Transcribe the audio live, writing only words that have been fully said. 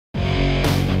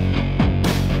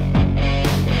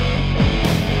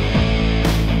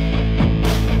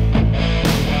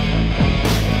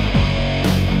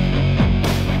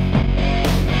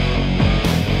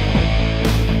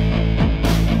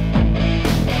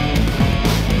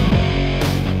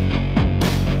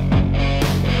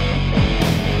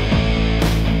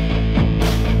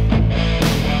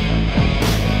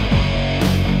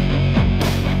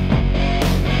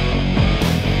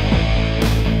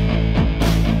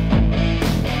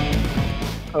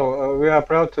we are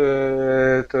proud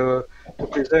to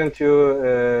present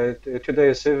you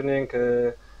today's evening,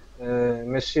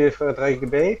 Monsieur Frédéric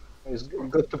Bey. Is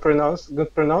good to pronounce?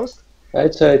 Good pronounced?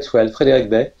 It's well, Frédéric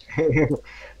Bey.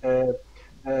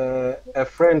 A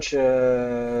French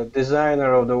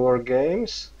designer of the war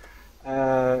games,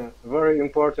 very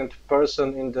important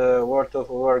person in the world of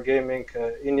wargaming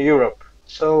in Europe.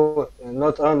 So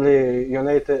not only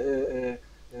United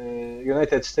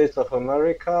States of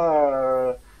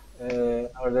America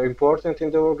are important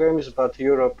in the war games, but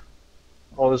Europe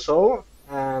also,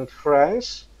 and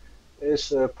France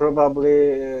is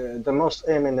probably the most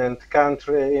eminent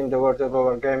country in the world of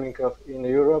wargaming in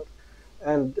Europe,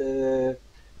 and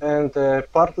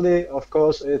partly, of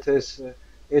course, it is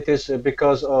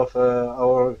because of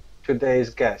our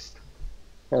today's guest.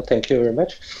 Well, thank you very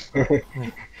much.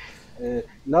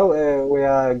 Now we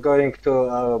are going to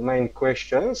our main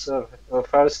questions.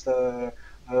 First,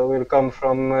 will come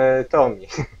from Tommy.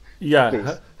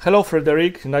 Yeah. Hello,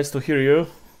 Frédéric. Nice to hear you.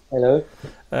 Hello.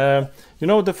 You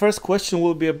know, the first question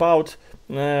will be about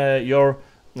your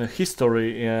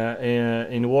history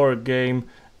in war game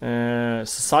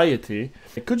society.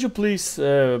 Could you please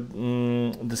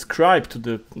describe to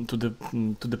the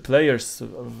players,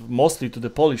 mostly to the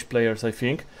Polish players, I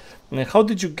think, how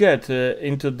did you get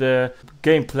into the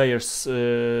game players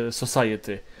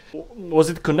society? Was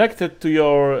it connected to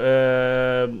your,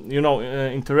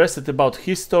 interested about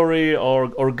history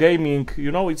or gaming? You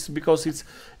know, it's because it's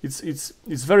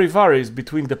very varies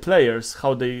between the players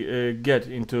how they get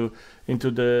into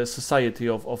the society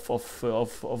of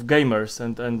gamers,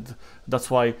 and that's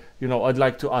why I'd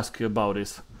like to ask you about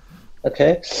this.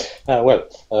 Okay. Well,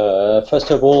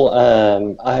 first of all,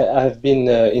 I've been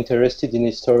interested in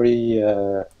history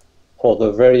for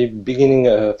the very beginning,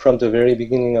 from the very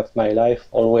beginning of my life.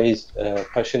 Always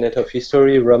passionate of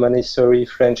history, Roman history,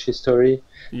 French history,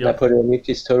 yep. Napoleonic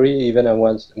history. Even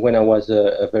when I was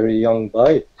a very young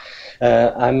boy.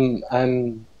 I'm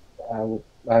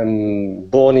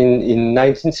born in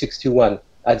 1961.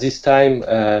 At this time,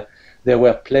 there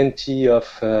were plenty of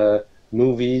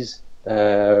movies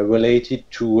related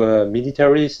to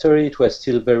military history. It was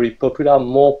still very popular,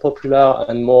 more popular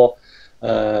and more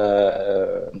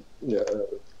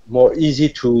easy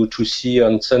to see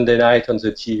on Sunday night on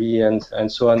the TV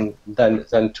and so on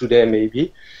than today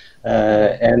maybe.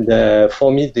 And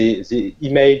for me, the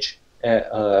image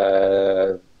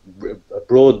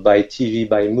brought by TV,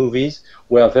 by movies,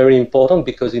 were very important,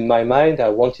 because in my mind I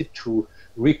wanted to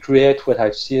recreate what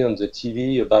I've seen on the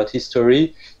TV about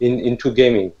history into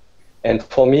gaming. And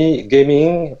for me,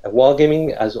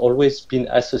 wargaming has always been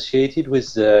associated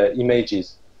with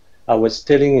images. I was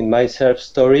telling in myself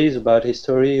stories about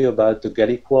history, about the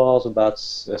Gallic Wars, about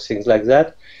things like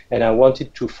that, and I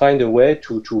wanted to find a way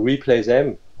to replay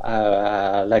them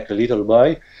like a little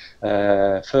boy.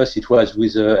 First it was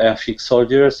with airfield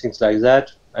soldiers, things like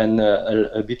that, and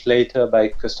a bit later by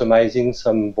customizing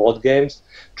some board games,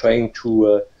 trying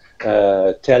to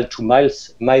tell to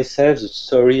myself the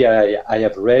story I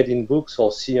have read in books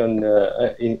or see on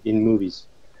in movies.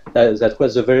 That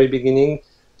was the very beginning.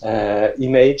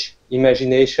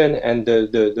 Imagination, and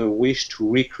the wish to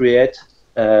recreate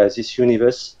this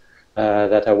universe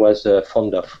that I was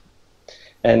fond of.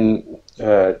 And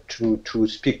to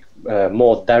speak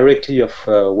more directly of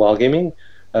wargaming,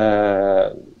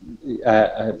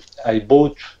 I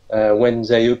bought, when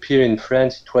they appeared in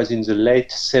France, it was in the late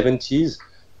 70s,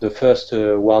 the first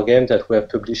wargames that were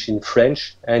published in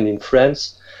French and in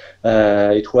France.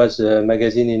 It was a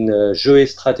magazine in Jeux et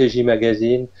Stratégie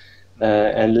magazine,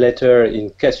 and later in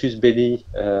Casus Belli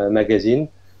magazine.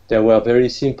 They were very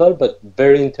simple but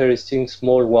very interesting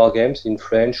small war games in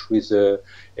French with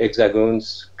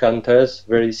hexagons, counters,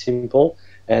 very simple.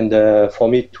 And for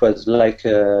me it was like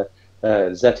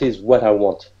that is what I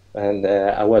want. And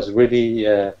I was really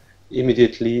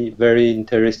immediately very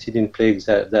interested in playing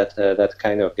that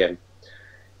kind of game.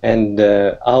 And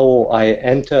how I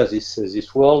entered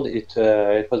this world, it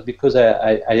was because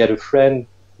I had a friend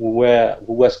who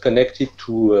was connected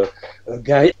to a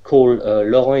guy called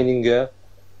Laurent Henninger,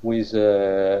 who is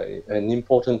an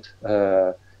important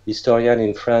historian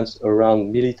in France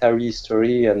around military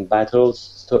history and battle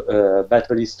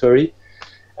history.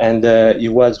 And he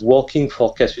was working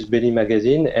for Casus Belli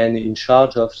magazine and in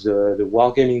charge of the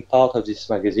wargaming part of this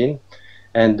magazine.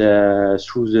 And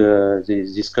through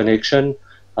this connection,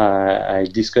 I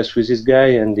discussed with this guy,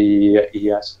 and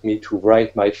he asked me to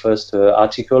write my first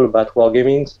article about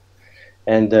wargaming.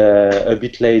 And a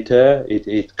bit later,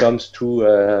 it comes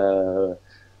to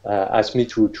ask me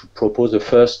to propose the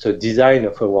first design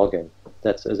of a wargame.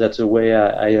 That's the way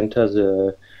I entered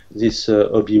this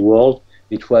hobby world.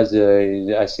 It was,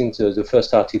 I think, the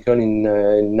first article in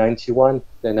 91.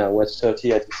 Then I was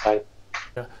 30 at the time.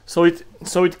 Yeah. So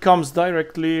it comes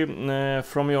directly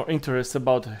from your interest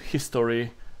about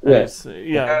history. Yes.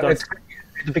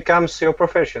 It becomes your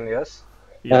profession, yes?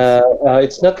 Yes.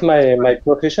 It's not my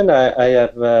profession. I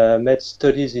have made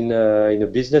studies in a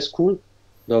business school,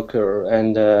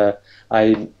 and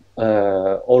I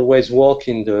always work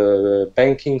in the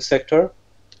banking sector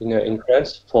in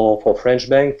France for French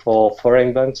bank, for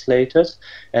foreign banks later,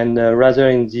 and rather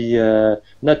in the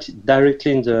not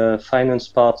directly in the finance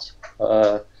part,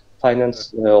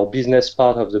 finance or business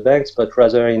part of the banks, but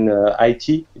rather in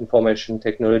IT, information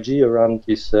technology around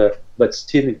this, but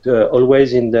still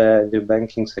always in the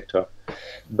banking sector.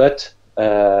 But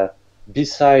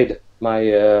beside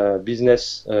my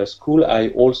business school, I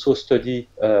also study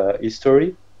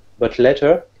history. But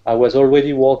later, I was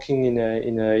already working in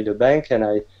a bank, and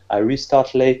I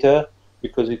restart later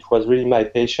because it was really my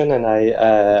passion, and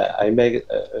I made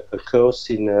a course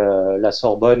in La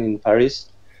Sorbonne in Paris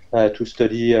to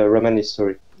study Roman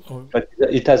history. Oh. But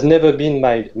it has never been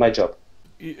my job.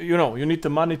 You know, you need the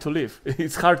money to live.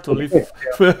 It's hard to live.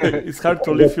 It's hard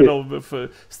to live, you know,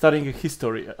 with studying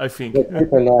history, I think.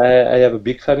 And I have a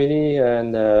big family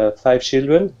and 5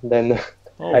 children. Then.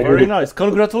 Oh, very nice!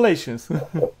 Congratulations.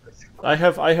 I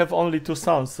have only 2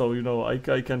 sons, so you know I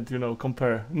can't, you know,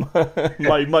 compare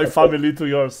my family to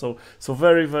yours. So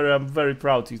very I'm very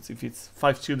proud. If it's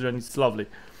 5 children, it's lovely.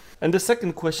 And the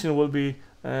second question will be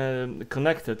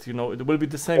connected. You know, it will be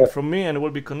the same from me, and it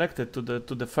will be connected to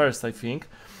the first, I think,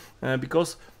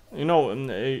 because you know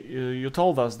you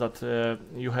told us that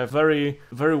you have very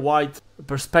wide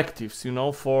perspectives. You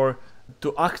know,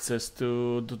 to access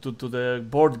to the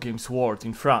board games world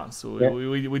in France.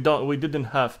 We didn't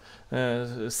have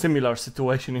a similar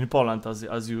situation in Poland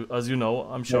as you know,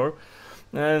 I'm sure.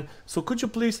 So could you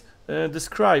please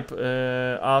describe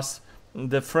us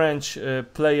the French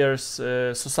Players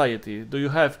Society? Do you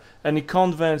have any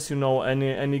convents, you know,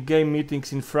 any game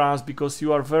meetings in France? Because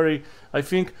you are I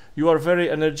think you are very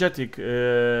energetic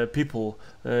people,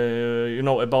 you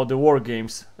know, about the war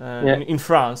games in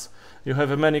France. You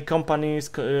have many companies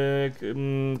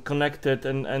connected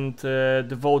and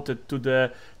devoted to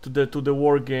the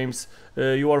war games.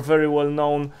 You are very well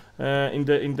known in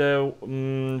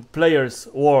the players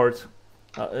world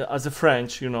as a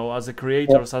French, you know, as a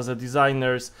creators, as a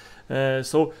designers.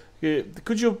 So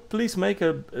could you please make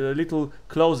a little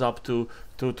close up to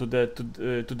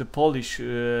the Polish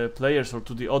players, or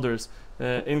to the others?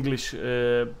 English,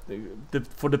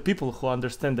 for the people who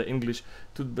understand the English,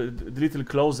 to the little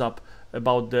close up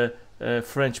about the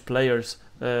French Players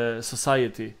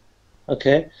Society.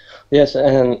 Okay, yes,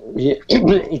 and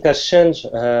it has changed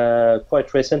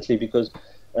quite recently, because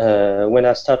when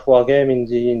I start wargame in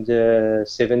the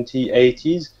 70s,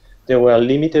 80s, there were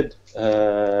limited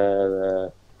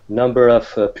number of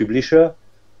publishers.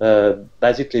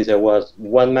 Basically, there was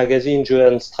one magazine, Jeux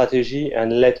and Strategy,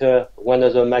 and later one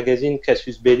other magazine,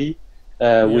 Casus Belli,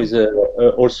 with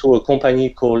also a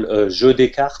company called Jeux des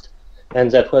Cartes,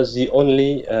 and that was the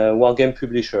only wargame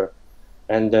publisher.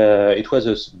 And it was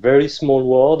a very small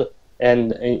world,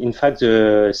 and in fact,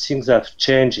 things have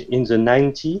changed in the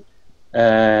 90s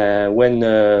when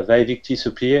Vaevictis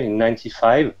appeared in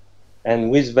 95,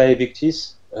 and with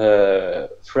Vaevictis,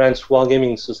 France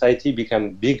Wargaming Society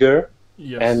became bigger.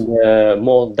 Yes. And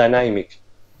more dynamic,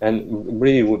 and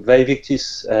really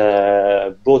Vaevictis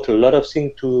brought a lot of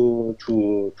things to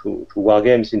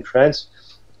wargames in France,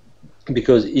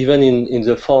 because even in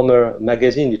the former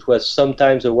magazine, it was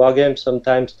sometimes a wargame,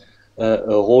 sometimes a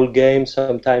role game,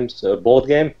 sometimes a board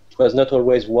game. It was not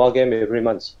always wargame every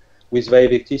month. With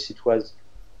Vaevictis, it was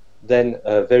then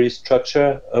very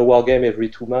structured, a wargame every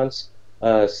 2 months,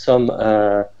 some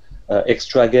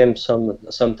extra games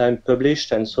sometimes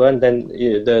published, and so on. Then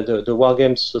the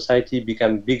Wargames Society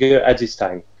became bigger at this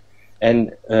time.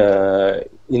 And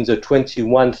in the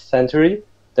 21st century,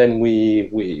 then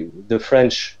the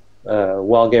French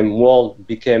wargame world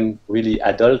became really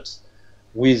adult,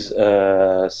 with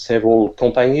several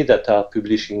companies that are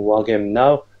publishing wargame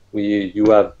now.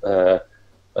 You have the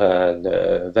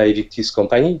Vaevictis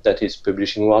company that is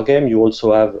publishing wargame. You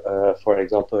also have, for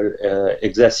example,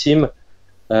 Hexasim.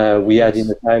 We had in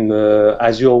the time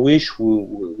As Your Wish,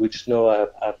 which now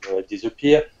have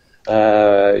disappeared.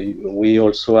 We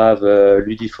also have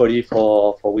Ludifolie,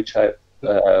 for which I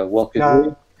work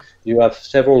with. You have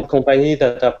several companies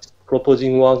that are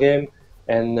proposing wargame,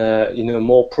 and in a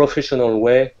more professional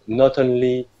way, not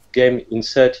only game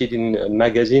inserted in a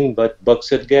magazine, but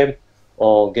boxed game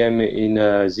or game in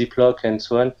Ziploc and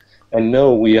so on. And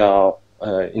now we are,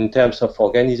 in terms of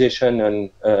organization and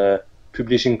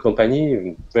publishing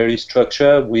company, very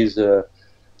structured with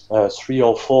 3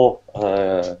 or 4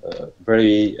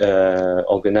 very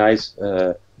organized,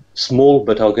 small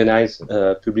but organized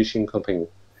publishing company.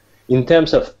 In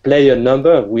terms of player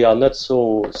number, we are not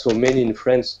so many in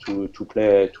France to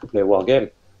play wargame.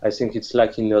 I think it's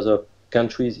like in other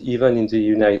countries, even in the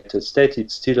United States,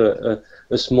 it's still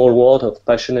a small world of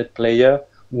passionate players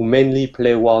who mainly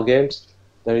play wargames.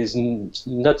 There is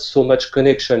not so much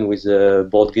connection with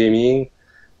board gaming.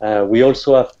 We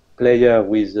also have players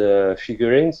with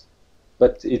figurines,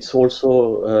 but it's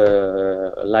also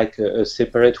like a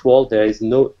separate world. There is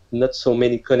not so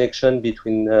many connection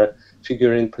between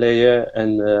figurine player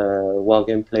and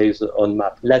wargame players on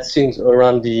map. Last things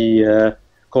around the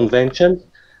convention.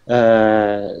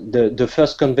 The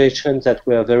first conventions that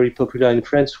were very popular in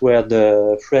France were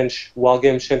the French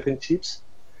Wargame Championships,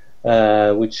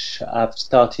 which have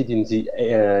started in the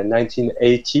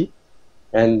 1980,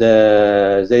 and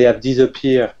they have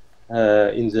disappeared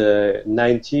in the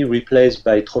 90, replaced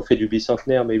by Trophée du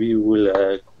Bicentenaire. Maybe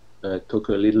we'll talk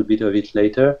a little bit of it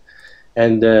later.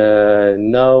 And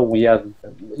now we have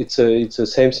it's the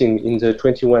same thing in the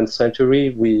 21st century.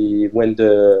 When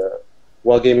the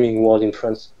wargaming world in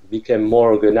France became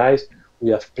more organized,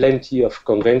 we have plenty of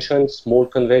conventions, small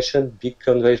convention, big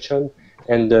convention,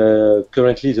 and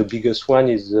currently the biggest one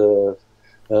is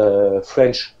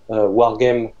French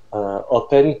Wargame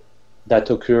Open that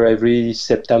occur every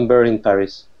September in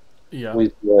Paris,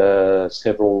 with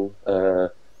several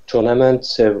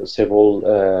tournaments,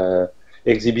 several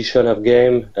exhibition of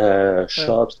game,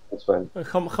 shops, and so on.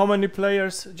 How many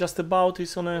players just about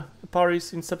is on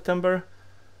Paris in September?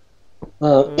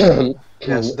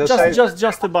 Yes,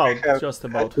 just about.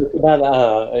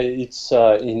 It's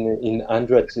in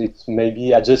hundreds. It's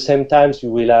maybe at the same time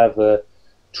you will have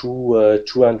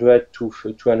 200 to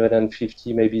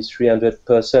 250, maybe 300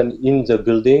 person in the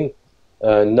building.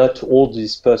 Not all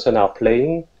these person are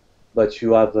playing, but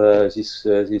you have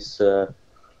this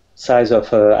size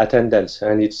of attendance,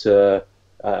 and it's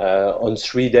on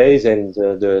 3 days, and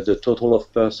the total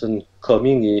of person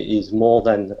coming is more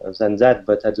than that,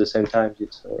 but at the same time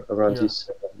it's around these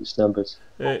numbers.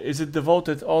 Is it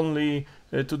devoted only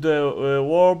to the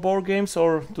war board games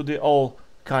or to the all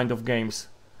kind of games?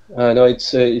 No,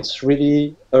 it's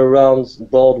really around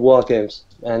board war games,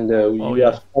 and you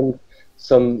have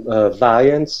some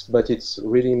variants, but it's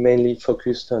really mainly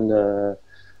focused on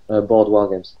board war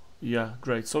games. Yeah,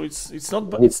 great. So it's not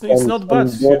bad.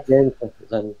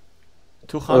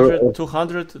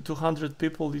 200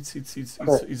 people.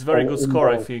 It's very good score,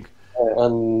 I think.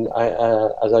 And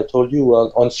as I told you,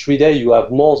 on 3 days you have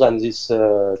more than this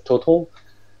total,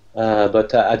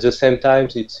 but at the same time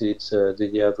it's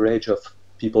the average of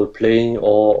people playing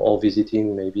or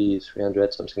visiting, maybe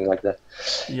 300, something like that.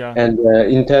 Yeah. And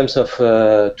in terms of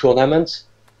tournaments,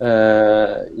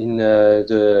 in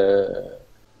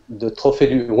the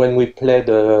Trophée when we played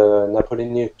the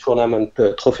Napoleonic tournament,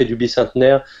 Trophée du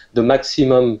Bicentenaire, the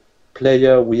maximum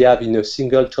player we have in a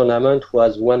single tournament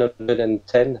was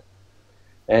 110,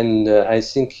 and I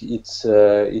think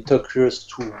it occurs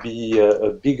to be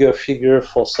a bigger figure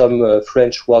for some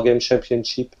French Wargame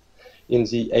Championship in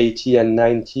the 80 and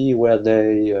 90, where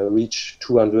they reach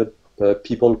 200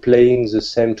 people playing the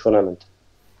same tournament.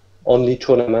 Only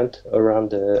tournament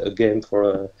around a game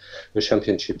for a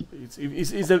championship.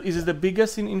 Is it the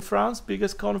biggest in France?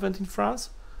 Biggest convent in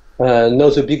France? No,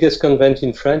 the biggest convent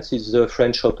in France is the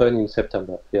French Open in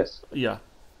September. Yes. Yeah,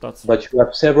 But you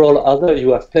have several other.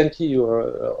 You have plenty.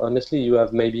 Honestly, you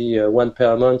have maybe one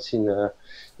per month in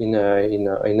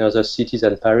other cities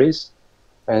than Paris.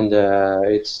 And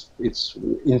it's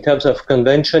in terms of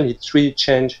convention, it's really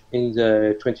changed in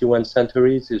the 21st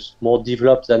century. It's more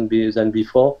developed than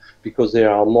before, because there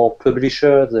are more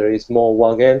publishers, there is more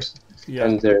wargames,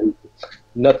 and there is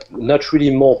not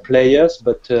really more players,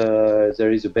 but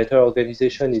there is a better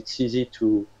organization. It's easy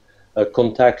to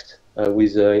contact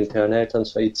with internet, and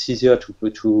so it's easier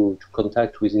to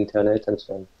contact with internet and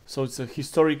so on. So it's a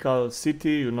historical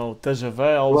city, you know,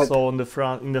 TGV also in the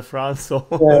France, so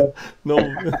no,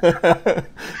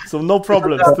 so no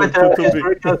problems to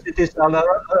historical cities are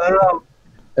around.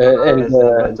 And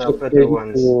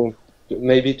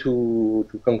maybe to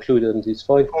conclude on this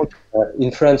point,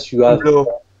 in France you have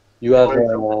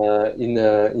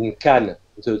in Cannes,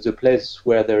 the place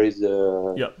where there is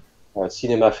a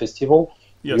cinema festival.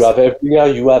 Yes. You have every year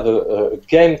you have a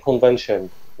game convention,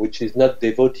 which is not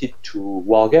devoted to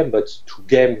wargame, but to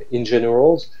game in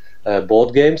general,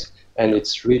 board games, and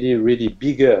it's really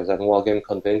bigger than wargame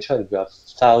convention. You have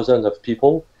thousands of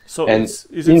people, so and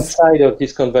inside of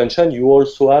this convention, you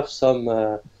also have some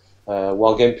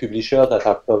wargame publishers that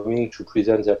are coming to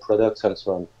present their products and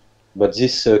so on. But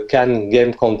this Cannes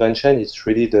game convention is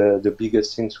really the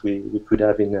biggest things we could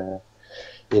have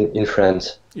in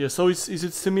France. Yeah. So is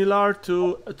it similar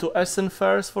to Essen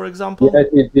fairs, for example? Yeah,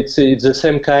 it's the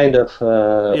same kind of,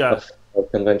 Yeah.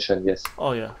 of convention. Yes.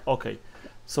 Oh yeah. Okay.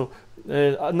 So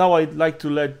now I'd like to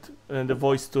let the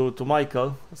voice to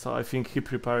Michael. So I think he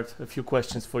prepared a few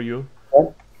questions for you.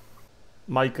 Yeah.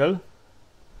 Michael.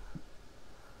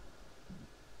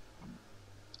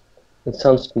 It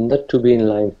sounds not to be in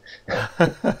line.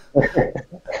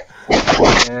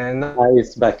 And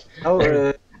It's back.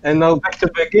 now back to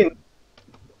begin.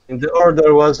 In the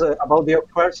order was about your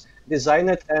first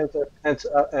designed and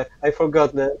I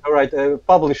forgot the right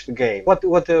published game. What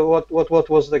was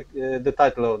the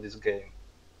title of this game?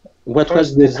 What First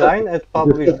was the design and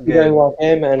published game?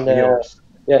 wargame and Yours.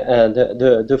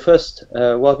 the first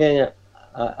wargame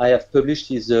I have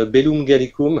published is Bellum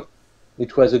Gallicum.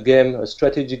 It was a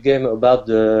strategic game about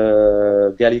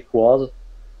the Gallic Wars,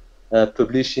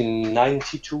 published in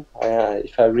 '92,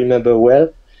 if I remember well.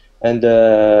 And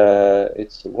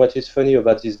it's what is funny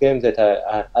about this game that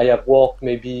I have worked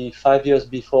maybe 5 years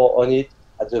before on it.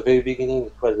 At the very beginning,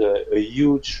 it was a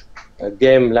huge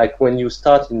game. Like when you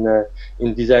start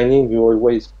in designing, you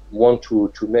always want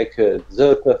to make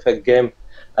the perfect game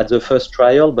at the first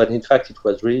trial. But in fact, it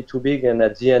was really too big. And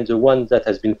at the end, the one that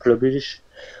has been published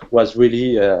was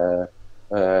really a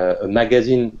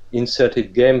magazine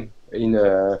inserted game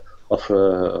of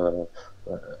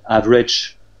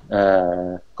average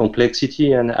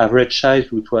complexity and average size,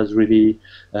 which was really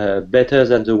better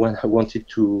than the one I wanted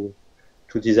to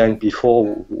design before,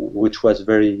 which was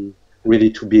really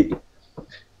too big.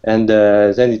 And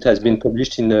then it has been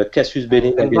published in Cassius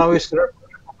Belli. And now it's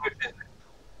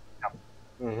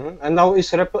and now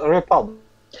it's republished.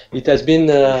 It has been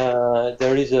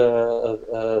there is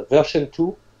a version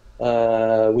 2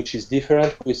 which is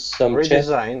different with some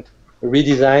redesigned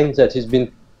that has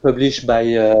been published by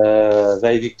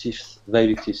Vaevictis.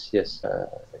 Yes,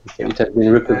 it has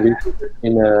been republished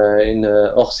in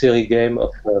a hors-série game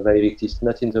of Vaevictis,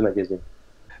 not in the magazine.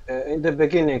 In the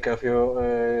beginning of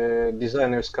your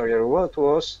designer's career, what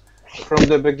was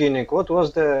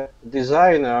the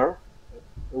designer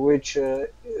which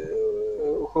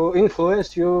who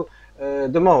influenced you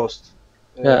the most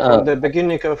from the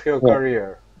beginning of your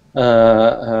career?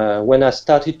 When I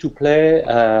started to play,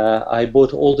 I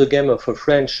bought all the game of a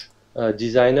French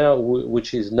designer,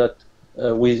 which is not,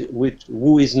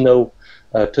 who is now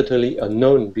totally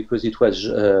unknown, because it was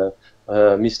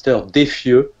Mr.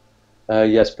 Defieux.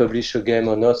 He has published a game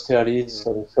on Austerlitz,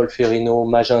 on Solferino,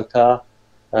 Magenta,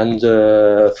 and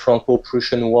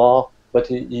Franco-Prussian War. But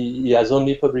he has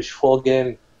only published 4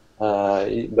 games.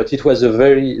 But it was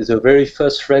the very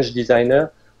first French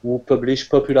designer who published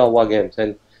popular war games,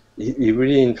 and he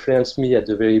really influenced me at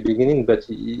the very beginning. But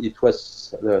it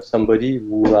was somebody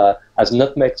who has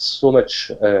not made so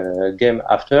much game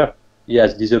after. He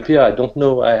has disappeared. I don't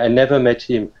know. I never met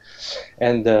him.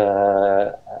 And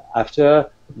after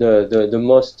the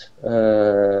most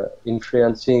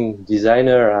influencing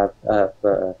designer I've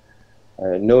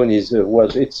known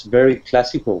it's very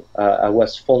classical. I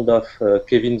was fond of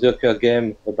Kevin Zucker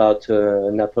game about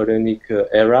Napoleonic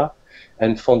era,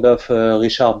 and fond of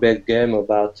Richard Beck game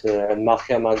about and Mark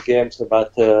Hamill games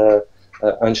about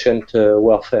ancient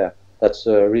warfare. That's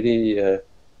really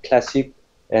classic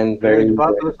and very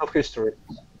battles of history.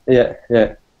 Yeah.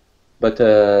 But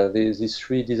these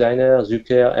 3 designers,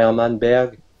 Zucker, Hermann,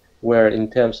 Berg, were, in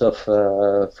terms of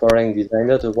foreign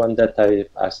designer, the one that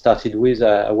I started with.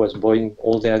 I was buying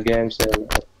all their games and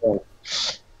so on.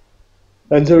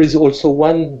 And there is also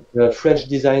one French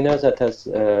designer that has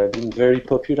been very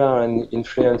popular and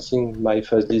influencing my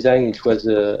first design. It was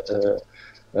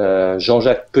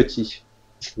Jean-Jacques Petit,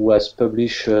 who has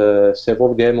published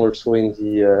several games also in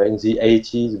the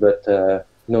 80s, but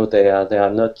no, they are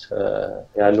not.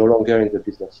 They are no longer in the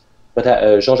business. But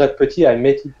Jean-Jacques Petit, I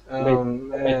met it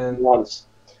once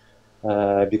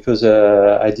because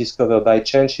I discovered by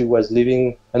chance he was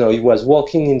living. He was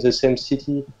working in the same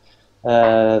city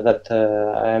that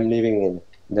I am living in.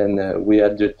 Then we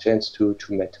had the chance to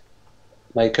meet.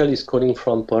 Michael is calling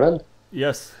from Poland.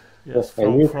 Yes,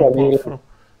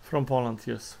 from Poland.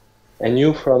 Yes. And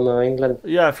you from England?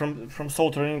 Yeah, from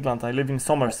southern England. I live in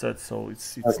Somerset, so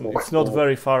it's not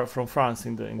very far from France.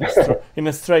 In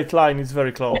a straight line, it's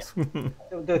very close.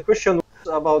 The question was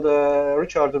about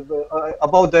Richard,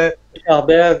 about the Richard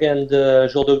Berg and the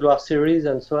Jours de Gloire series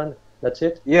and so on. That's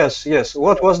it? Yes.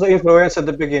 What was the influence at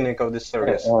the beginning of this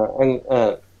series? And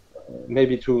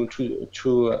maybe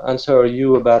to answer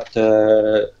you about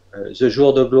the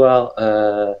Jours de Gloire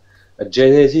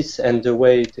genesis and the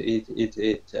way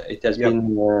it has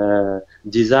been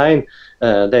designed,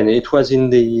 then it was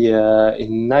in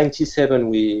in '97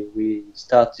 we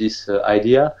start this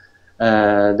idea.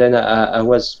 Then I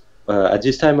was at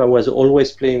this time I was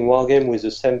always playing wargame with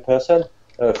the same person,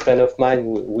 a friend of mine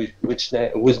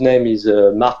whose name is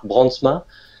Mark Bronsma.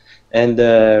 And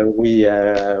we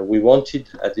wanted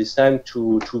at this time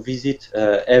to visit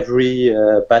every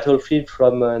battlefield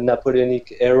from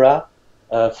Napoleonic era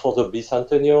for the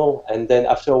bicentennial, and then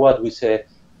afterward we say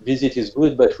visit is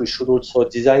good, but we should also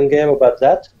design game about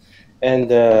that. And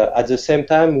at the same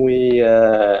time we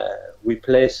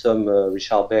play some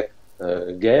Richard Beck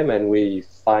game, and we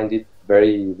find it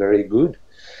very good.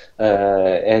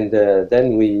 And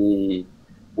then we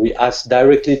asked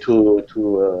directly to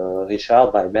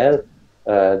Richard by mail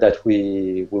that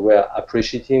we were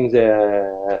appreciating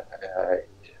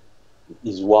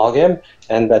his wargame,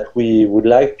 and that we would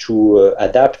like to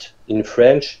adapt in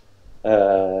French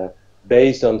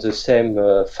based on the same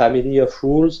family of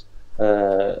rules,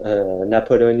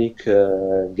 Napoleonic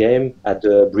game at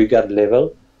the brigade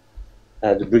level,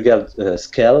 at the brigade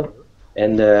scale,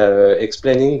 and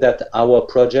explaining that our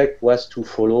project was to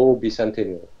follow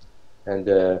bicentennial. And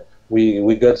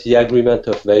we got the agreement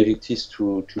of Vaevictis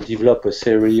to develop a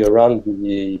series around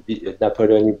the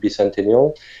Napoleonic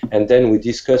bicentennial, and then we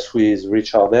discussed with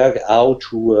Richard Berg how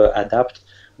to adapt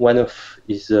one of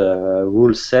his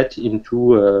rule set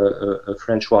into a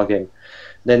French wargame.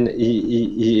 Then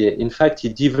in fact he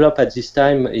developed at this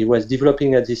time, he was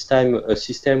developing at this time a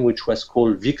system which was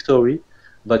called Victory,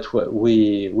 but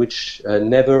which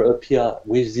never appeared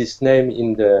with this name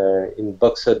in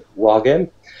boxed wargame.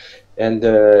 And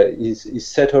his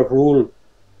set of rule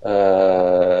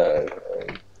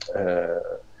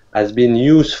has been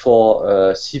used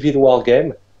for civil war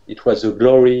game. It was a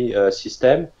glory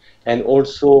system, and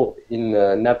also in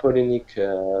Napoleonic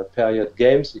period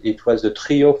games, it was a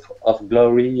triomphe of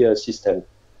glory system.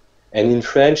 And in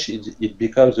French, it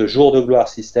becomes a Jours de Gloire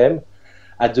system.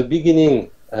 At the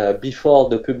beginning, before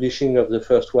the publishing of the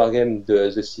first wargame,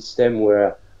 the system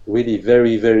were really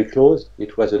very close.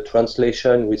 It was a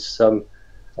translation with some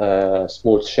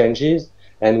small changes,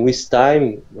 and with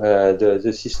time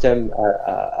the system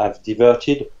have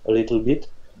diverted a little bit,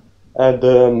 and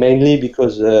mainly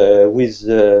because with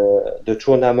the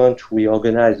tournament we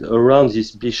organized around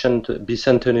this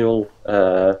bicentennial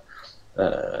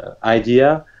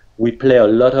idea, we play a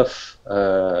lot of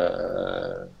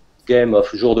game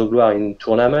of Jours de Gloire in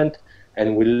tournament,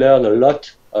 and we learn a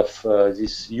lot of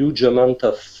this huge amount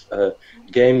of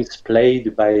games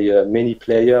played by many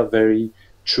players, very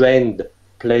trained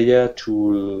player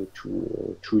to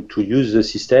use the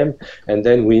system, and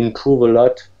then we improve a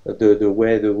lot the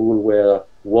way the rules were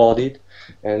worded,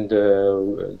 and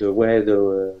the way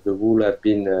the rules have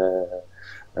been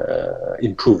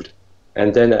improved.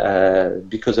 And then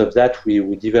because of that we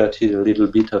diverted a little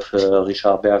bit of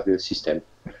Richard Berg system.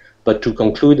 But to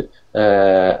conclude,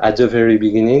 at the very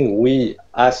beginning, we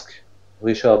asked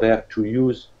Richard Berg to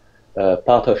use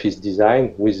part of his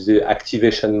design with the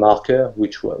activation marker,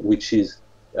 which is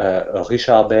a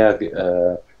Richard Berg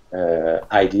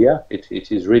idea.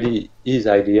 It is really his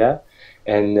idea,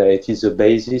 and it is the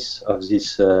basis of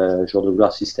this Jours de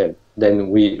Gloire system. Then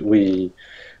we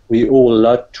owe a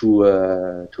lot to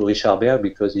Richard Berg,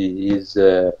 because he is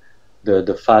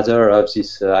the father of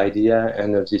this idea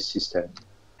and of this system.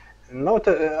 Note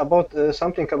about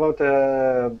something about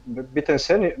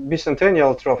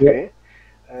bicentennial trophy,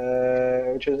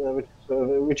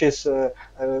 which is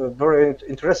very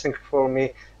interesting for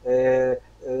me.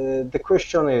 The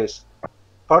question is,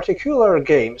 particular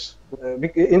games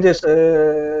in this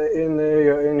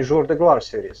in Jours de Gloire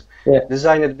series,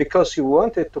 designed because you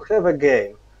wanted to have a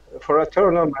game for a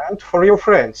tournament for your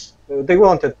friends. They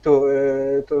wanted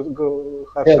to go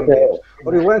have some games,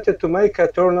 or you wanted to make a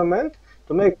tournament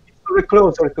to make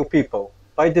closer to people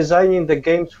by designing the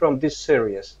games from this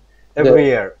series every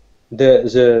year.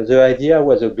 The idea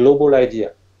was a global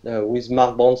idea. With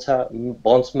Mark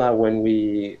Bronsma, when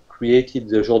we created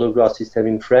the Jours de Gloire system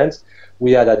in France,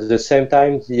 we had at the same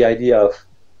time the idea of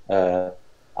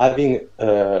having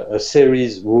a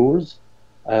series rules,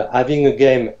 having a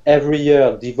game every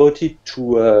year devoted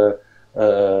to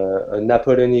a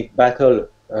Napoleonic battle,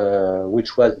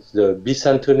 which was the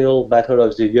bicentennial battle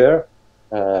of the year,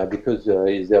 because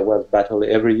there was battle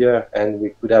every year, and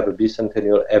we could have a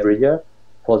bicentennial every year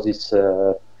for this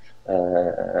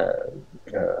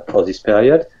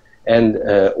period, and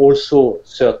also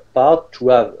third part to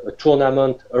have a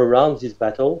tournament around this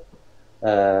battle,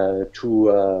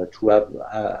 to have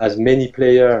as many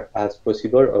players as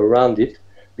possible around it,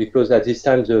 because at this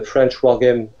time the French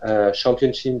Wargame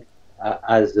Championship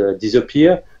has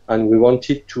disappeared, and we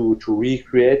wanted to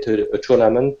recreate a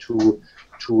tournament to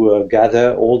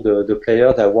gather all the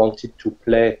players that wanted to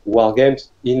play wargames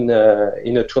in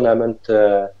a tournament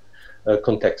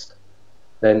context.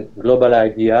 Then global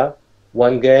idea,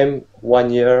 one game, 1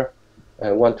 year,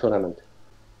 one tournament.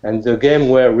 And the game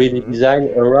were really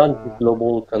designed around the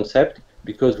global concept,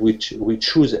 because we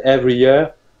choose every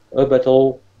year a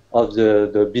battle of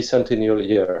the bicentennial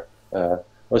year.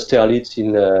 Austerlitz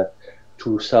in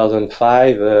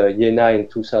 2005, Jena in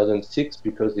 2006,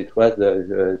 because it was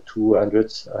the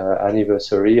 200th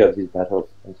anniversary of this battle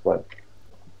and so on.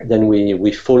 Then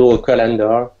we follow a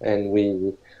calendar, and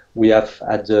we have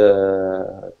at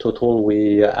the total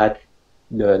we had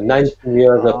 19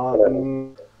 years of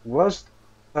was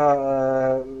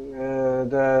the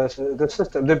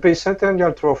system, the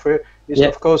bicentennial trophy is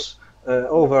of course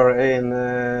over in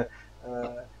a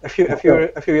few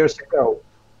years ago.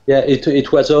 Yeah,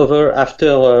 it was over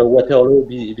after Waterloo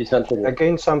bicentennial.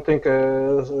 Again, something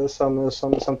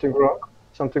wrong?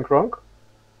 Something wrong?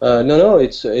 No,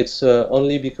 it's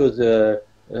only because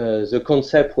the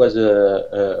concept was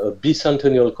a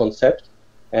bicentennial concept,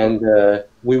 and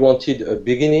we wanted a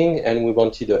beginning and we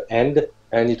wanted an end,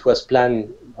 and it was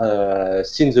planned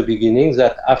since the beginning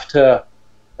that after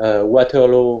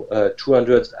Waterloo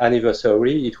 200th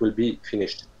anniversary it will be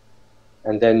finished.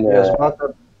 And then yes,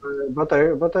 but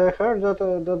I heard that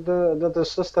the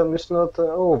system is not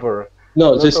over.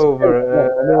 No, not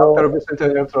over after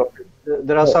bicentennial trophy.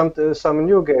 There are some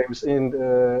new games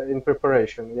in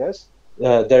preparation. Yes.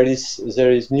 There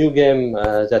is new game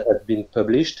that has been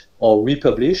published or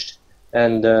republished,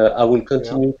 and I will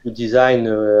continue to design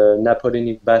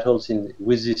Napoleonic battles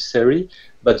with this series.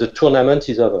 But the tournament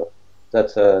is over.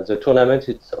 The tournament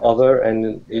is over,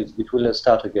 and it will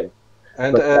start again.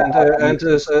 And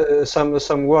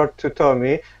some word to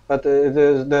Tommy, but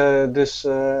this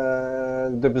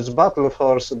battle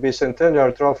for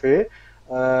bicentennial trophy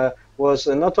was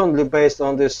not only based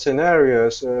on the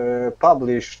scenarios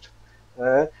published,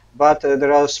 but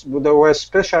there were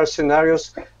special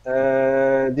scenarios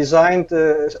designed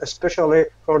especially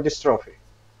for this trophy.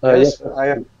 Yes,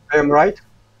 I am right.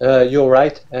 You're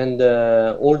right, and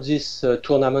all these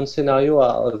tournament scenarios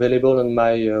are available on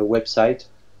my website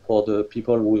for the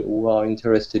people who are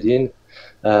interested in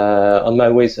on my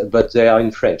ways, but they are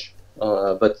in French.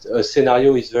 But a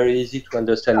scenario is very easy to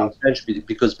understand in French,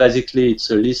 because basically it's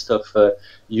a list of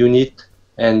unit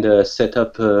and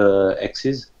setup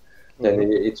X's.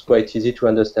 Then it's quite easy to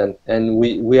understand. And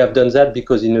we have done that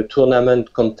because in a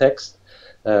tournament context,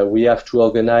 we have to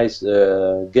organize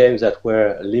games that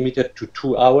were limited to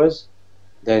 2 hours.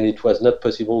 Then it was not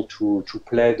possible to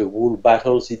play the whole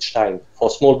battles each time. For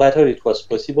small battle, it was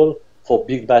possible. For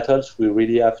big battles, we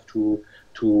really have to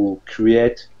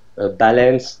create a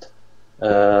balanced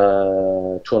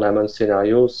tournament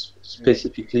scenarios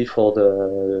specifically for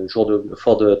the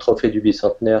Trophée du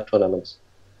Bicentenaire tournaments.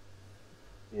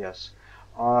 Yes.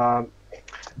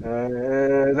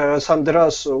 There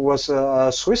was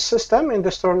a Swiss system in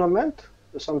this tournament,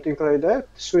 something like that.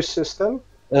 Swiss system.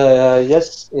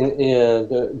 Yes.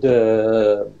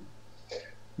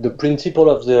 The principle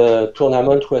of the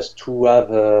tournament was to have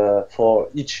for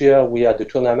each year we had a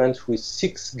tournament with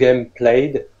 6 games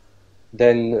played.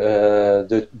 Then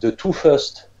the two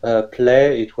first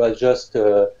play, it was just we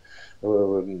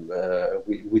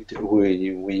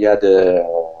had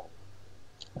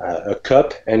a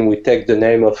cup, and we take the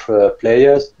name of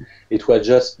players. It was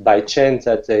just by chance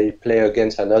that they play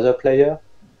against another player,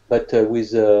 but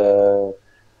with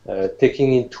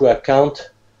taking into account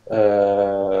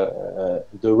the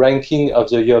ranking of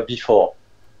the year before.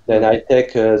 Then I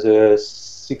take the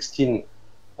 16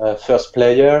 first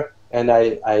player, and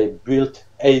I built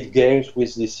 8 games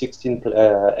with the 16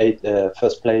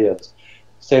 first players.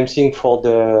 Same thing for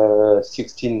the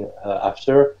 16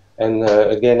 after. And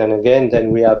again and again,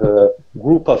 then we have a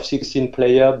group of 16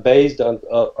 players based on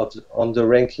the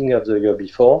ranking of the year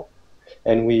before,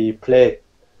 and we play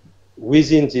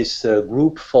within this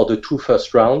group for the 2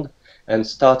 first rounds. And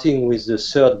starting with the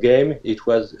 3rd game, it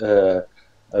was a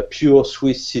pure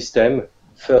Swiss system.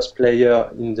 First player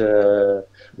in the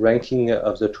ranking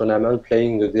of the tournament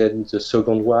playing against the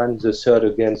 2nd one, the 3rd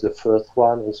against the 1st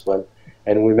one, and so on.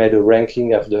 And we made a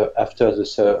ranking after the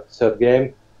 3rd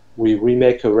game. We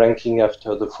remake a ranking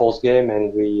after the 4th game,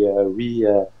 and we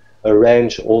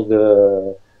rearrange all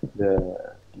the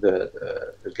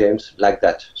games like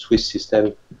that, Swiss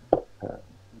system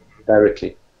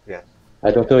directly. Yeah.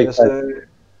 I don't know if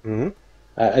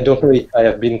I don't know if I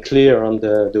have been clear on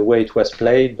the way it was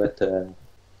played, but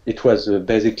it was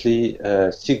basically a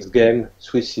 6-game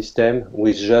Swiss system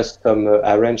with just some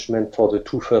arrangement for the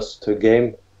 2 first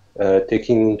game,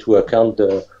 taking into account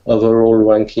the overall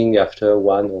ranking after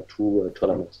 1 or 2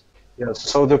 tournaments. Yes,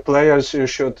 so the players you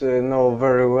should know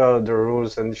very well the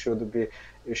rules and should be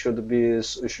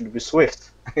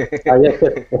swift. Yes,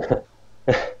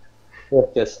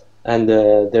 yes, and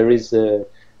there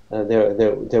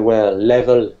were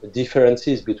level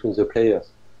differences between the players,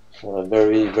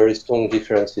 very strong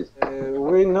differences.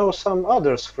 We know some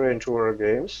others French war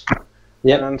games,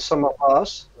 Yeah, and some of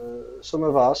us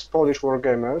Polish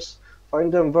wargamers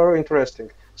find them very interesting.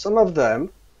 Some of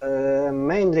them,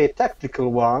 mainly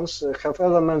tactical ones, have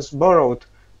elements borrowed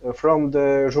from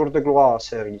the Jours de Gloire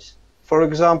series. For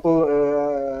example,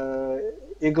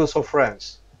 Eagles of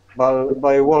France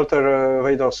by Walter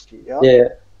Wejdowski. Yeah?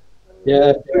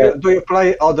 yeah. Do you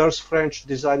play others French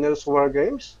designers war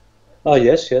games? Oh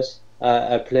yes.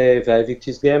 I play the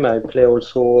Invictus game. I play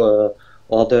also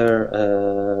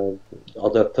other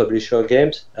publisher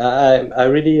games. I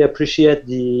really appreciate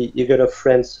the Eagle of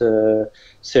France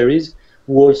series,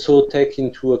 who also take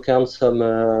into account some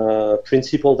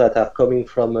principles that are coming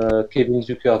from Kevin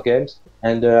Zucker games.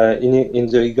 And in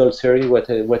the Eagle series, what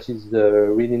is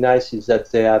really nice is that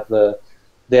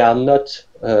they are not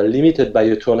limited by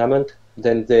a tournament.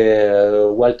 Then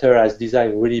Walter has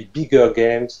designed really bigger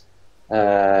games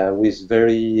with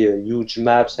very huge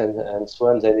maps and so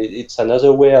on. Then it's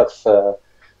another way of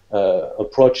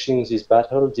approaching this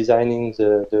battle, designing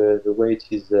the way it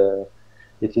is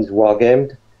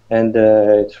wargamed, and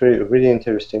it's really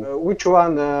interesting. Which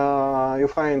one you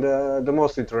find the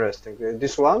most interesting?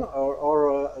 This one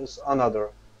or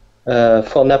another?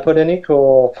 For Napoleonic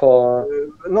or for?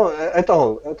 No, at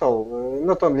all.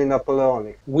 Not only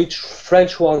Napoleonic. Which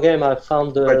French wargame I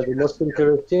found the most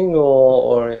interesting,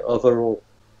 or overall?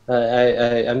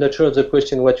 I'm not sure of the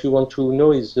question. What you want to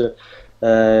know is which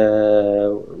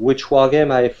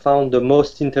wargame I found the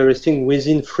most interesting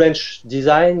within French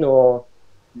design, or?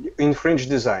 In French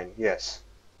design, yes.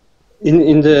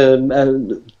 In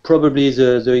the probably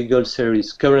the Eagle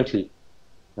series currently.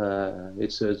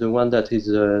 It's the one that is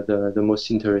the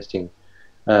most interesting.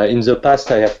 In the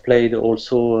past, I have played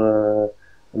also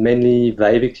mainly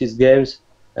the Invictus games,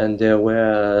 and there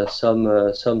were some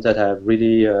that I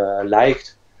really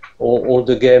liked. All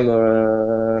the game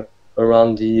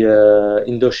around the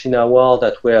Indochina War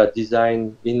that were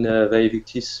designed in the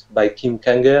Invictus by Kim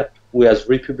Kanger, who has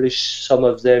republished some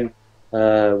of them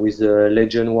with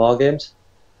Legion War games.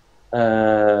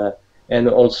 And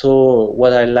also,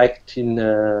 what I liked in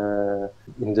the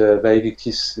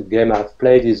Invictus game I've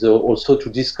played is also to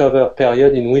discover a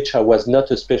period in which I was not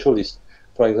a specialist.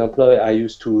 For example, I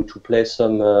used to play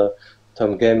some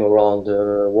game around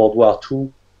World War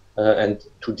II, and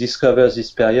to discover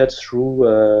this period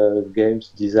through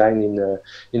games designed in the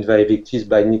Invictus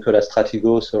by Nicolas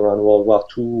Stratigos around World War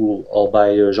II, or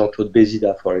by Jean-Claude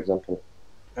Bézida, for example.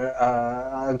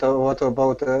 And what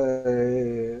about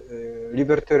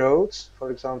Liberty Roads,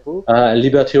 for example?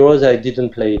 Liberty Roads, I didn't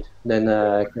play it. Then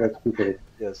I cannot speak of it.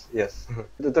 Yes.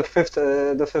 The fifth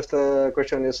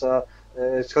question is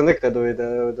it's connected with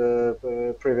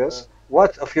the previous.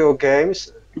 What of your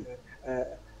games,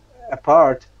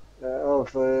 apart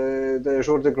of the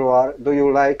Jours de Gloire, do you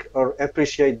like or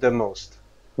appreciate the most?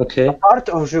 Okay. Apart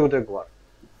of Jours de Gloire.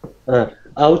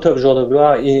 Out of Jours de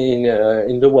Gloire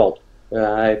in the world.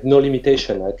 I have no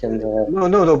limitation. I can.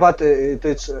 No. But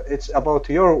it's about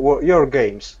your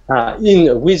games.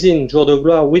 Within Jours de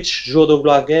Gloire, which Jours de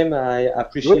Gloire game I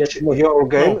appreciate? Your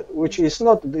game, which is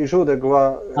not the Jours de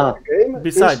Gloire game.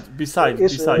 Beside.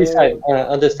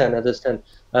 Understand.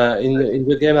 In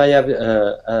the game I have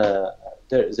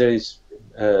there is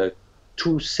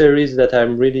 2 series that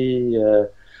I'm really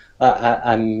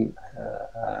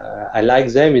I like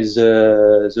them. Is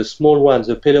the small one,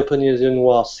 the Peloponnesian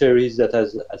War series that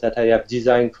I have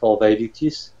designed for the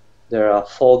Invictus. There are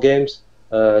 4 games: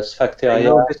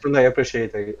 Sphacteria, this one I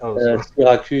appreciate also.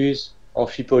 Syracuse,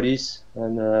 Amphipolis,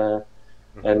 and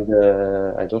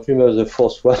I don't remember the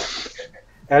 4th one.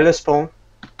 Hellespont.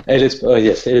 Yes,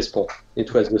 Hellespont.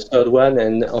 It was the 3rd one,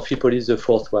 and Amphipolis the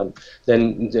 4th one.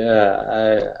 Then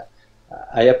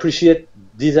I appreciate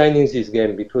designing this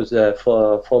game because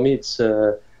for me it's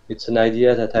an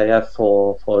idea that I have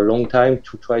for a long time,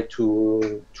 to try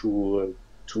to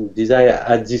design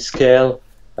at this scale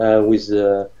with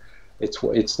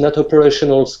it's not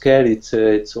operational scale,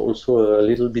 it's also a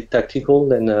little bit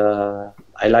tactical, and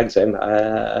I like them.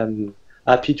 I'm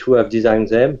happy to have designed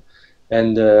them,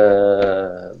 and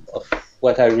of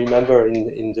what I remember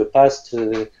in the past,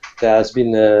 there has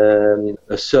been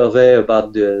a survey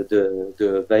about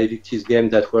the Invictus game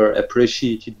that were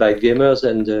appreciated by gamers,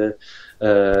 and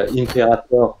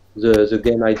Imperator, the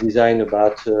game I designed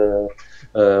about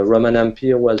Roman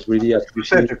Empire, was really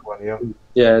appreciated. One, yeah.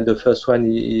 Yeah, the first one,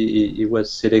 he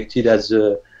was selected as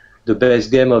the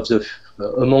best game of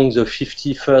among the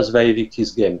 50 first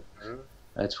Invictus game.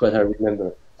 That's what I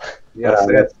remember. Yes,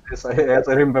 yes,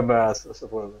 I remember as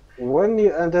well. When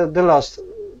you, and the last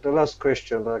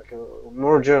question, like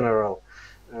more general,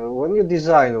 when you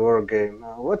design a war game,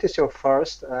 what is your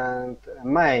first and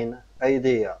main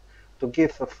idea? To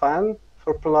give a fun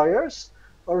for players,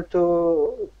 or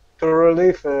to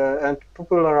relieve and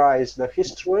popularize the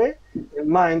history in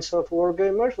minds of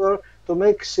wargamers, or to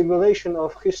make simulation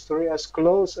of history as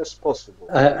close as possible?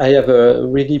 I have a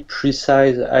really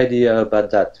precise idea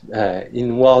about that.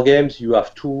 In war games, you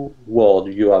have two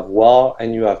worlds. You have war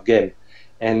and you have game.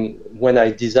 And when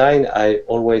I design, I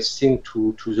always think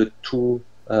to the two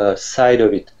sides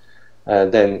of it.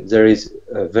 Then there is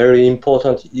a very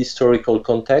important historical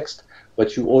context,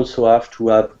 but you also have to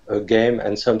have a game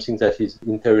and something that is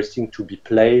interesting to be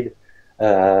played,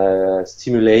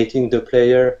 stimulating the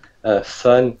player,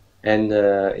 fun and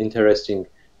interesting.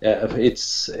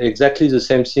 It's exactly the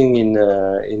same thing in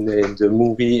the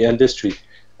movie industry.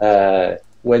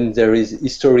 When there is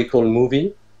historical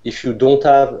movie, if you don't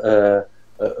have a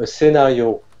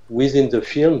scenario within the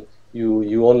film,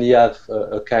 you only have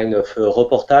a kind of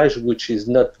reportage, which is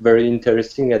not very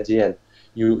interesting at the end.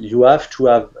 You have to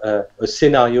have a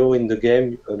scenario in the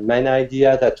game, a main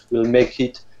idea that will make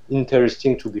it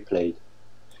interesting to be played.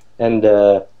 And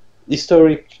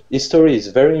history is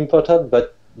very important,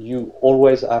 but you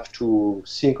always have to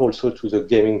think also to the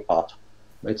gaming part.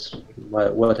 That's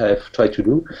what I've tried to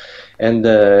do. And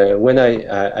when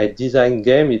I design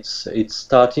game, it's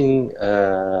starting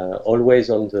always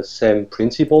on the same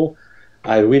principle.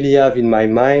 I really have in my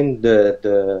mind a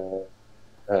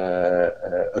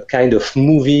kind of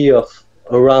movie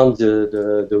around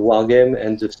the war game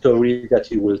and the story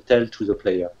that it will tell to the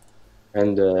player.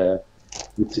 And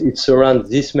it's around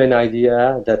this main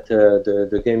idea that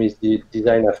the game is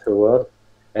designed afterward,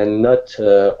 and not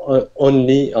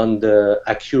only on the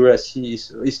accuracy,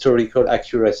 historical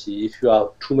accuracy. If you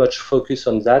are too much focused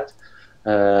on that,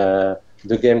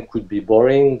 the game could be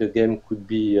boring, the game could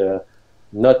be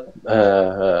not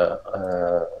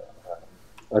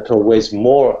always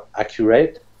more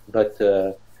accurate, but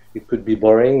it could be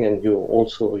boring, and you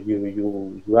also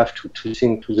you have to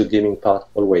think to the gaming part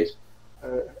always.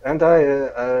 And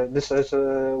this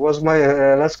was my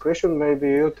last question. Maybe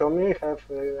you, Tommy, have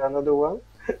another one?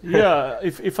 Yeah,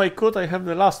 if I could, I have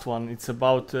the last one. It's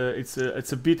about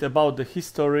it's a bit about the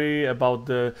history, about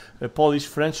the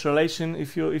Polish-French relation.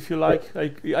 If you like,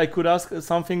 I could ask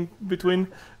something between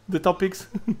the topics.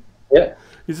 Yeah.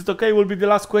 Is it okay? Will be the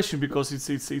last question, because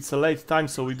it's a late time,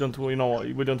 so we don't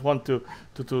want to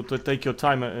take your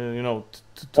time,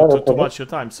 too much your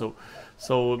time.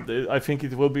 So I think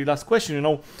it will be last question.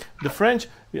 The French,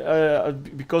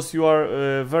 because you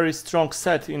are very strong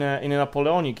set in a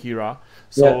Napoleonic era.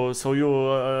 So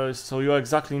you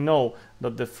exactly know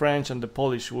that the French and the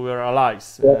Polish were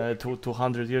allies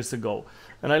 200 years ago.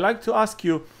 And I like to ask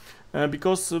you,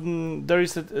 because there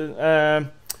is the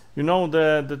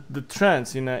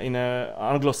trends in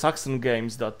Anglo-Saxon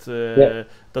games that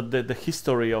the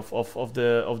history of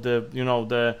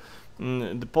the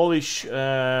Polish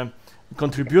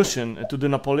contribution to the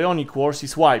Napoleonic Wars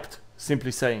is wiped.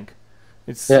 Simply saying,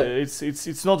 it's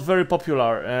not very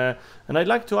popular. And I'd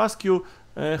like to ask you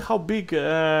how big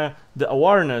the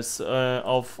awareness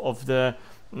of the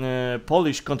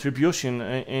Polish contribution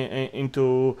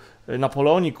into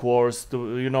Napoleonic Wars,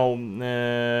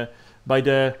 by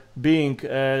the being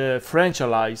French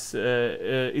allies,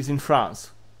 is in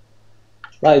France.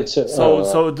 Right.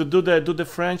 So do the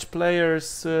French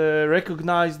players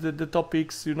recognize the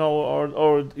topics,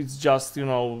 or it's just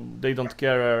they don't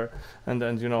care, and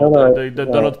they do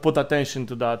not put attention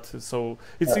to that. So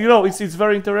it's it's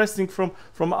very interesting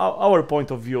from our point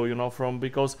of view,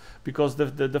 because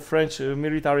the French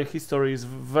military history is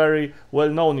very well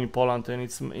known in Poland, and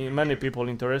it's many people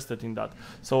interested in that.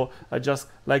 So I just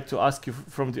like to ask you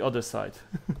from the other side.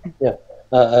 Yeah.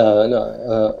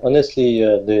 Honestly,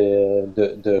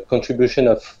 the contribution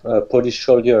of Polish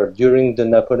soldiers during the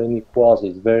Napoleonic Wars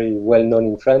is very well known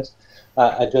in France.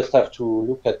 I just have to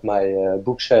look at my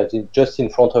bookshelf. Just in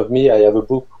front of me, I have a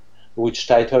book which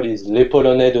title is Les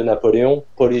Polonais de Napoléon,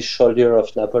 Polish Soldier of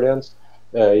Napoleon.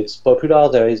 It's popular.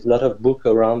 There is a lot of book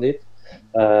around it.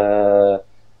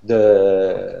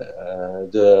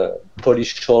 The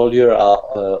Polish soldiers are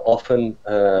often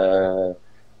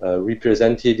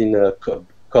represented in a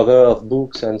cover of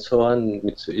books and so on.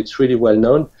 It's really well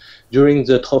known. During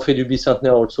the Trophée du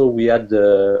Bicentenaire also, we had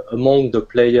among the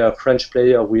French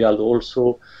player, we had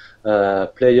also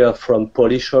player from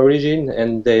Polish origin,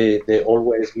 and they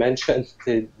always mention,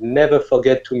 they never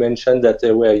forget to mention that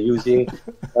they were using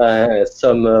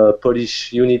some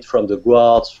Polish unit from the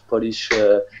Guards, Polish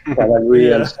cavalry,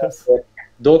 Yeah. and stuff.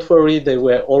 Don't worry, they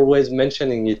were always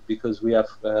mentioning it, because we have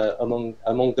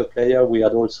among the player we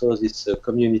had also this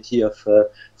community of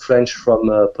French from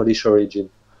Polish origin.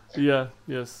 Yeah,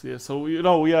 yes. So we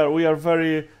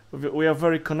are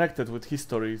very connected with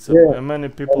history. So many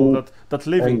people that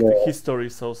living the history.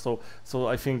 So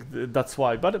I think that's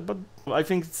why. But I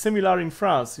think it's similar in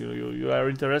France. You are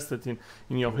interested in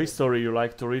your history. You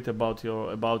like to read about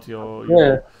your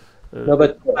No,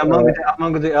 but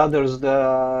among the others,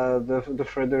 the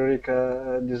Frédéric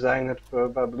designer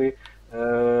probably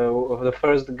of the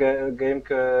first game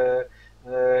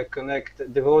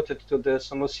devoted to the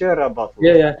Somosiera battle.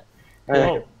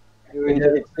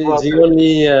 It's the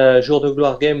only Jours de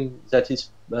Gloire game that is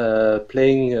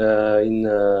playing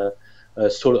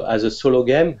as a solo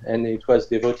game, and it was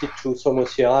devoted to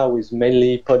Somosiera with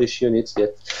mainly Polish units.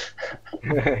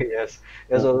 Yes.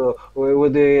 Although we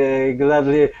would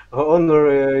gladly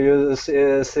honor you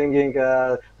singing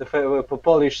the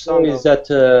Polish song. Is that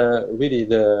really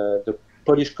the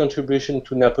Polish contribution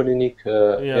to Napoleonic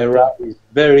era is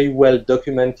very well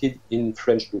documented in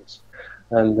French books,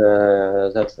 and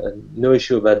that's no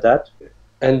issue about that.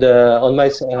 And on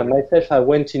myself, I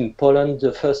went in Poland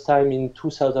the first time in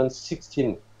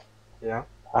 2016. Yeah.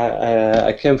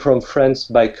 I came from France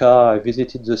by car. I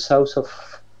visited the south of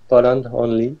Poland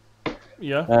only.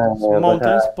 Yeah,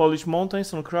 mountains, Polish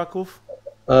mountains on Kraków.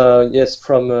 Yes,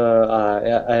 from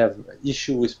I have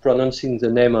issue with pronouncing the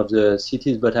name of the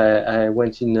cities, but I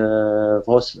went in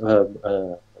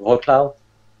Wrocław,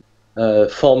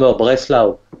 former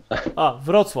Breslau.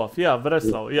 Wrocław, yeah,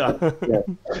 Breslau, yeah.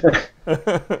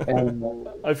 And,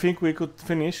 I think we could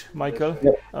finish, Michael.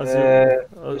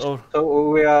 So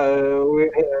we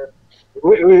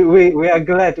are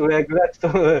glad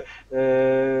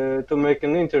to make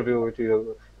an interview with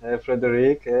you,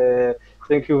 Frédéric.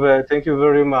 Thank you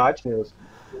very much.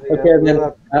 Okay, then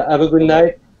have a good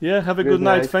night. Yeah, have a good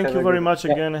night. Thank you very much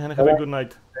again, and have a good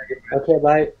night. Okay,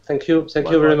 bye. Thank you. Thank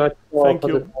you very much. Thank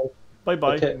you. Bye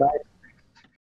bye. Okay, bye.